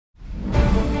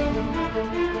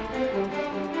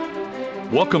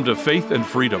Welcome to Faith and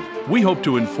Freedom. We hope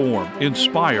to inform,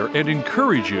 inspire, and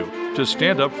encourage you to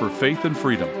stand up for faith and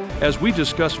freedom as we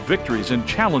discuss victories and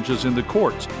challenges in the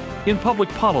courts, in public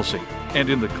policy, and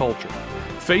in the culture.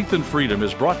 Faith and Freedom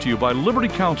is brought to you by Liberty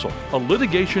Counsel, a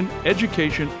litigation,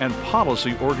 education, and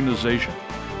policy organization.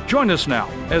 Join us now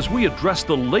as we address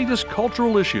the latest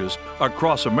cultural issues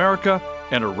across America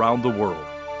and around the world.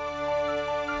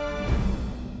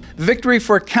 Victory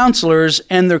for counselors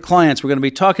and their clients. We're going to be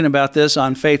talking about this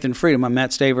on Faith and Freedom. I'm Matt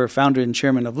Staver, founder and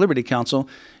chairman of Liberty Counsel.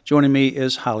 Joining me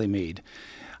is Holly Mead.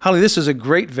 Holly, this is a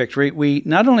great victory. We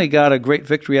not only got a great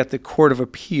victory at the Court of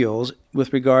Appeals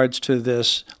with regards to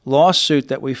this lawsuit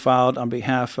that we filed on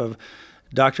behalf of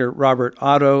Dr. Robert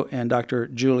Otto and Dr.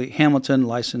 Julie Hamilton,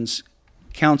 licensed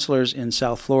counselors in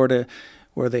South Florida,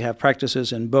 where they have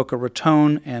practices in Boca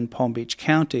Raton and Palm Beach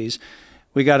counties.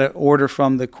 We got an order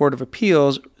from the Court of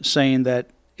Appeals saying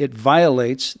that it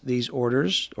violates these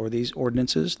orders or these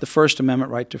ordinances, the First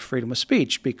Amendment right to freedom of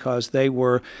speech, because they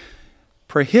were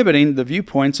prohibiting the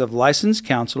viewpoints of licensed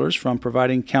counselors from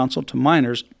providing counsel to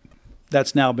minors.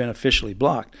 That's now been officially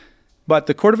blocked. But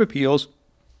the Court of Appeals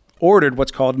ordered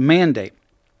what's called mandate.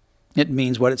 It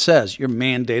means what it says. You're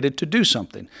mandated to do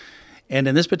something. And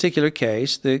in this particular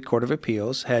case, the Court of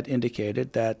Appeals had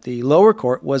indicated that the lower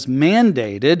court was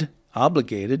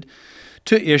obligated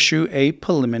to issue a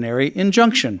preliminary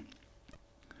injunction.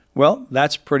 Well,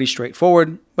 that's pretty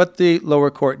straightforward, but the lower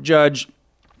court judge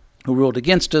who ruled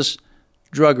against us,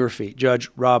 drug her feet. Judge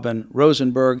Robin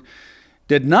Rosenberg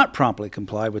did not promptly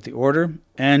comply with the order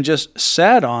and just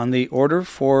sat on the order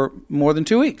for more than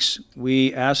 2 weeks.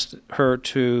 We asked her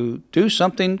to do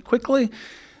something quickly.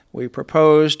 We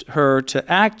proposed her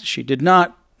to act. She did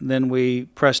not. Then we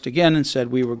pressed again and said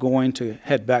we were going to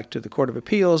head back to the Court of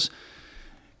Appeals.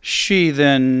 She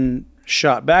then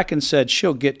shot back and said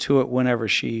she'll get to it whenever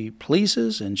she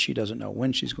pleases, and she doesn't know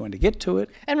when she's going to get to it.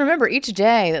 And remember, each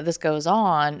day that this goes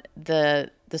on,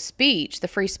 the speech, the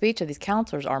free speech of these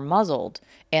counselors are muzzled,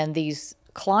 and these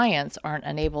clients aren't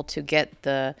unable to get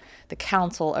the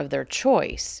counsel of their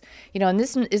choice. And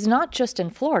this is not just in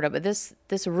Florida, but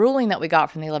this ruling that we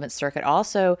got from the 11th Circuit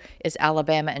also is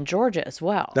Alabama and Georgia as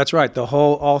well. That's right.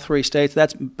 All three states,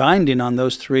 that's binding on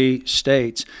those three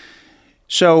states.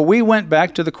 So we went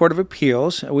back to the Court of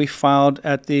Appeals. We filed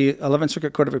at the 11th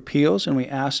Circuit Court of Appeals, and we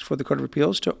asked for the Court of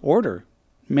Appeals to order,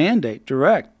 mandate,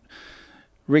 direct,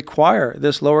 require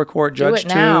this lower court judge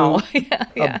to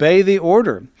obey the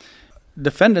order.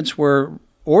 Defendants were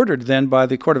ordered then by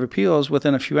the Court of Appeals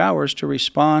within a few hours to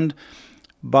respond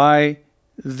by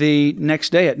the next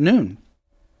day at noon.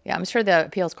 Yeah, I'm sure the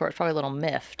appeals court is probably a little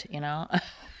miffed,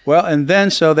 Well, and then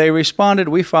so they responded.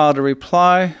 We filed a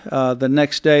reply. The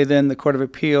next day, then the Court of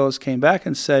Appeals came back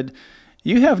and said,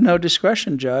 you have no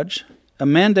discretion, Judge. A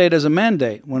mandate is a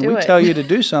mandate. When we tell you to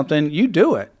do something, you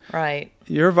do it. Right.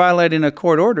 You're violating a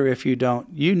court order if you don't.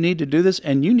 You need to do this,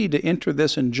 and you need to enter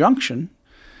this injunction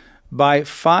by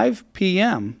 5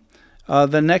 p.m.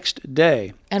 The next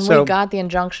day. And we got the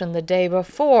injunction the day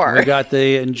before. We got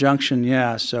the injunction,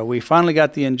 yeah. So we finally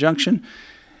got the injunction.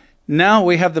 Now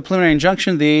we have the preliminary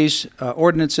injunction. These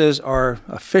ordinances are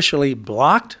officially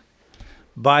blocked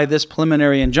by this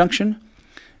preliminary injunction.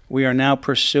 We are now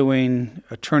pursuing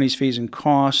attorney's fees and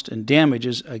cost and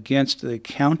damages against the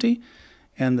county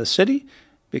and the city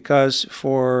because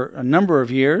for a number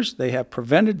of years they have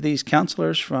prevented these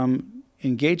counselors from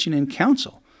engaging in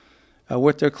counsel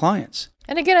with their clients.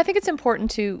 And again, I think it's important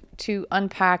to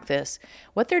unpack this.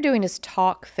 What they're doing is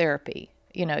talk therapy.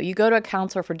 You go to a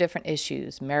counselor for different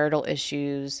issues, marital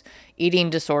issues, eating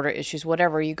disorder issues,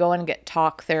 whatever. You go in and get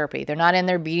talk therapy. They're not in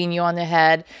there beating you on the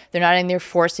head. They're not in there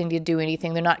forcing you to do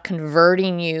anything. They're not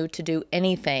converting you to do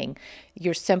anything.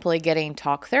 You're simply getting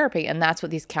talk therapy. And that's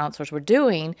what these counselors were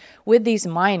doing with these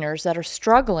minors that are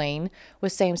struggling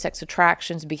with same-sex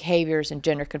attractions, behaviors, and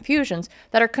gender confusions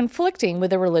that are conflicting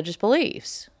with their religious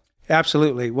beliefs.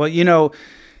 Absolutely. Well,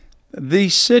 the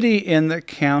city and the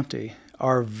county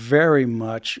are very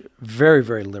much, very,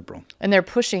 very liberal. And they're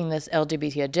pushing this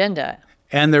LGBT agenda.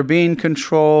 And they're being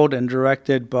controlled and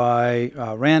directed by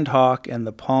Rand Hawk and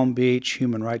the Palm Beach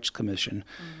Human Rights Commission.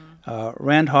 Mm-hmm.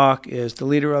 Rand Hawk is the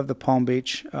leader of the Palm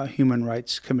Beach Human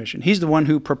Rights Commission. He's the one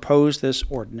who proposed this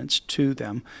ordinance to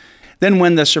them. Then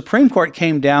when the Supreme Court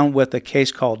came down with a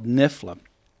case called NIFLA,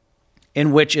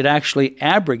 in which it actually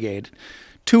abrogated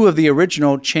two of the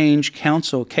original change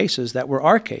counsel cases that were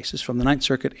our cases from the Ninth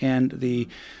Circuit and the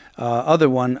other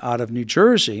one out of New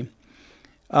Jersey,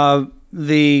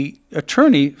 the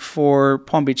attorney for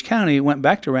Palm Beach County went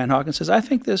back to Rand Hawk and says, I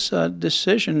think this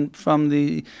decision from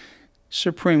the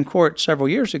Supreme Court several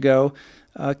years ago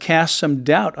cast some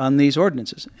doubt on these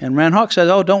ordinances. And Rand Hawk says,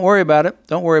 oh, don't worry about it.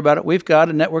 Don't worry about it. We've got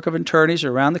a network of attorneys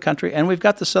around the country, and we've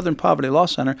got the Southern Poverty Law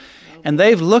Center, and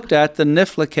they've looked at the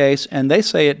NIFLA case, and they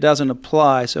say it doesn't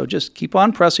apply, so just keep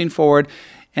on pressing forward.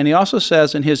 And he also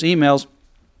says in his emails,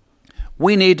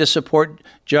 we need to support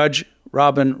Judge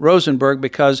Robin Rosenberg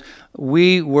because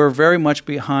we were very much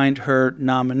behind her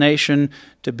nomination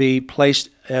to be placed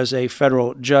as a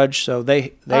federal judge, so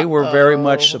they were very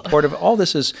much supportive. All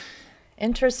this is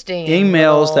interesting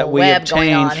emails that we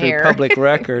obtained through here. public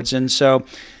records, and so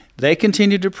they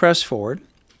continued to press forward.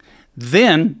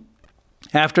 Then,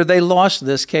 after they lost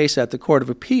this case at the Court of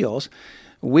Appeals,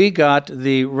 we got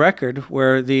the record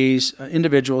where these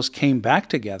individuals came back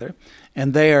together,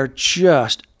 and they are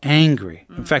just angry.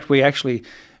 In fact, we actually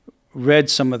read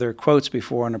some of their quotes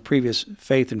before on a previous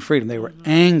Faith and Freedom. They were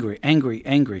angry.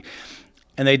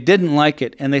 And they didn't like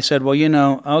it. And they said, well,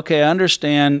 okay, I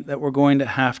understand that we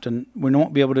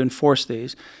won't be able to enforce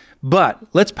these, but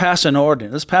let's pass an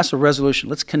ordinance. Let's pass a resolution.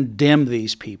 Let's condemn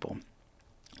these people.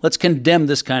 Let's condemn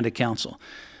this kind of counsel.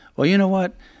 Well, you know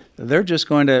what? They're just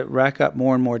going to rack up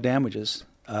more and more damages.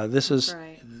 This is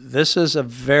a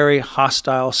very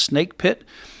hostile snake pit,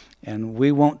 and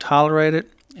we won't tolerate it.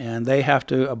 And they have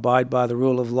to abide by the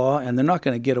rule of law, and they're not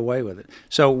going to get away with it.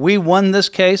 So we won this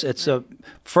case. It's a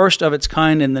first of its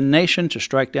kind in the nation to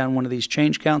strike down one of these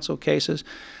change counsel cases.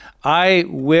 I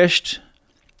wished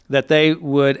that they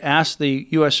would ask the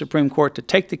U.S. Supreme Court to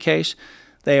take the case.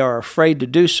 They are afraid to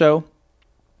do so.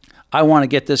 I want to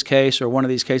get this case or one of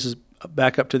these cases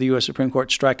back up to the U.S. Supreme Court,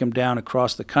 strike them down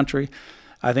across the country.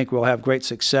 I think we'll have great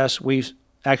success. We've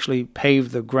actually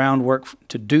paved the groundwork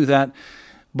to do that.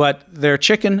 But they're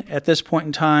chicken at this point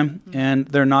in time, and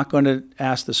they're not going to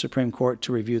ask the Supreme Court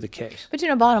to review the case. But,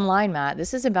 bottom line, Matt,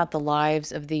 this is about the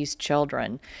lives of these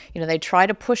children. They try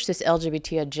to push this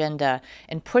LGBT agenda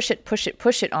and push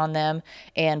it on them,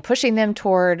 and pushing them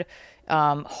toward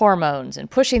hormones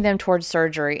and pushing them toward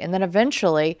surgery, and then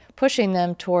eventually pushing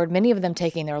them toward many of them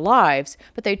taking their lives.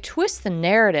 But they twist the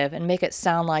narrative and make it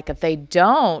sound like if they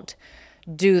don't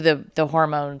do the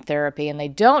hormone therapy and they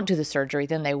don't do the surgery,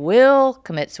 then they will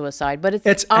commit suicide. But it's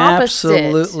the opposite.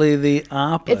 Absolutely the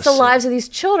opposite. It's the lives of these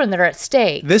children that are at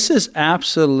stake. This is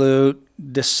absolute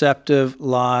deceptive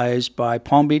lies by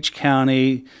Palm Beach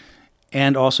County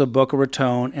and also Boca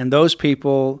Raton and those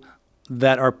people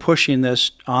that are pushing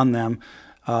this on them.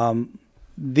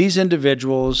 These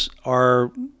individuals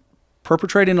are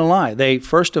perpetrating a lie. They,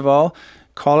 first of all,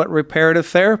 call it reparative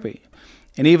therapy.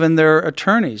 And even their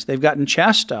attorneys, they've gotten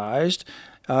chastised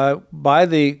by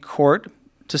the court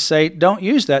to say, don't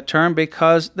use that term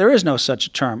because there is no such a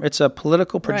term. It's a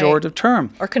political pejorative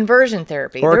term. Or conversion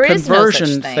therapy. Or there conversion is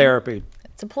no such thing. therapy.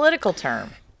 It's a political term.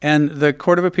 And the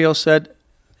Court of Appeals said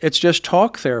it's just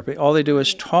talk therapy. All they do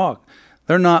is talk.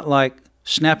 They're not like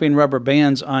snapping rubber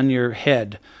bands on your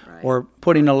head or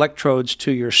putting electrodes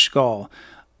to your skull,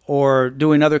 or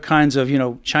doing other kinds of,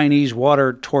 Chinese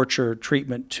water torture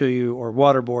treatment to you or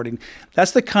waterboarding.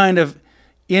 That's the kind of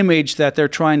image that they're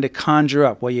trying to conjure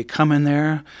up. Well, you come in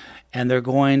there and they're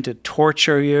going to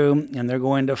torture you and they're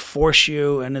going to force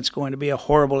you and it's going to be a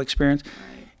horrible experience.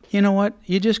 You know what?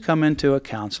 You just come into a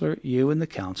counselor, you and the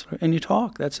counselor, and you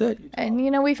talk. That's it. And,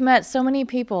 we've met so many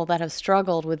people that have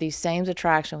struggled with these same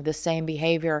attraction, with this same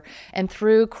behavior. And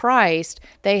through Christ,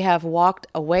 they have walked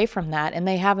away from that and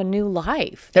they have a new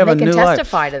life. And they can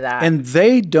testify to that. And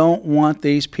they don't want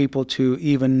these people to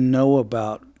even know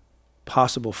about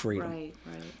possible freedom. Right.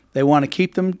 They want to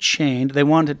keep them chained. They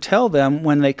want to tell them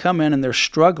when they come in and they're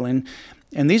struggling.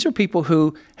 And these are people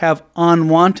who have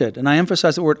unwanted, and I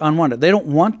emphasize the word unwanted. They don't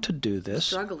want to do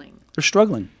this. They're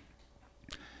struggling.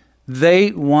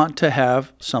 They want to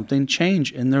have something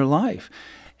change in their life.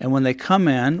 And when they come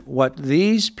in, what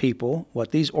these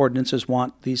ordinances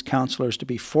want these counselors to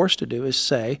be forced to do is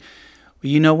say,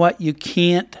 well, you know what? You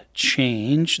can't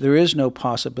change. There is no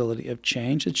possibility of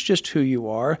change. It's just who you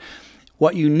are.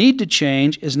 What you need to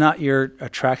change is not your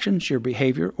attractions, your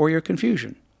behavior, or your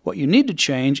confusion. What you need to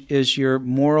change is your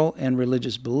moral and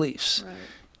religious beliefs. Right.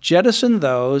 Jettison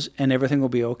those and everything will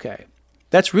be okay.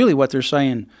 That's really what they're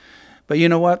saying. But you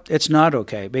know what? It's not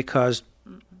okay because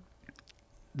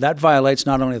that violates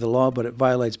not only the law, but it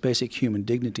violates basic human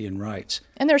dignity and rights.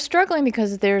 And they're struggling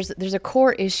because there's a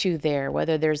core issue there,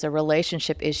 whether there's a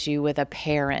relationship issue with a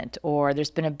parent or there's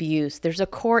been abuse. There's a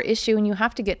core issue, and you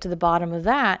have to get to the bottom of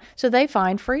that so they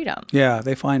find freedom. Yeah,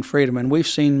 they find freedom, and we've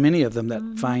seen many of them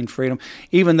that find freedom.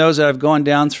 Even those that have gone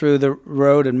down through the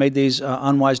road and made these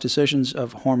unwise decisions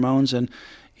of hormones and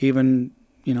even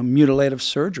mutilative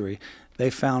surgery, they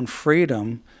found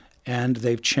freedom and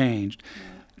they've changed.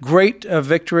 Great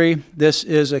victory. This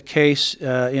is a case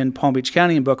in Palm Beach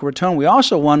County in Boca Raton. We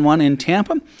also won one in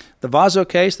Tampa, the Vaso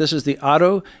case. This is the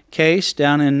Otto case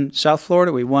down in South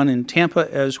Florida. We won in Tampa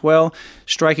as well,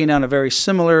 striking down a very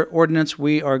similar ordinance.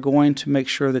 We are going to make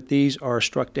sure that these are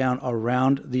struck down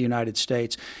around the United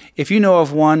States. If you know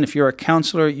of one, if you're a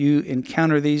counselor, you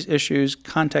encounter these issues,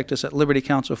 contact us at Liberty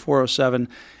Counsel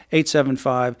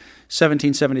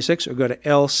 407-875-1776 or go to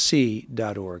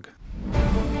lc.org.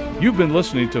 You've been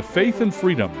listening to Faith and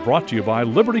Freedom, brought to you by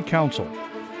Liberty Counsel.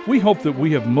 We hope that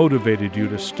we have motivated you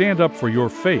to stand up for your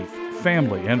faith,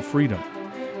 family, and freedom.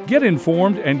 Get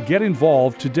informed and get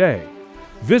involved today.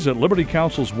 Visit Liberty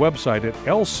Counsel's website at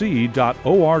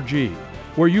lc.org,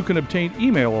 where you can obtain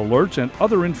email alerts and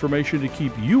other information to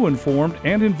keep you informed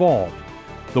and involved.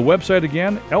 The website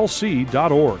again,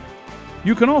 lc.org.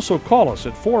 You can also call us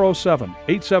at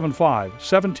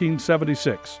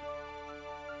 407-875-1776.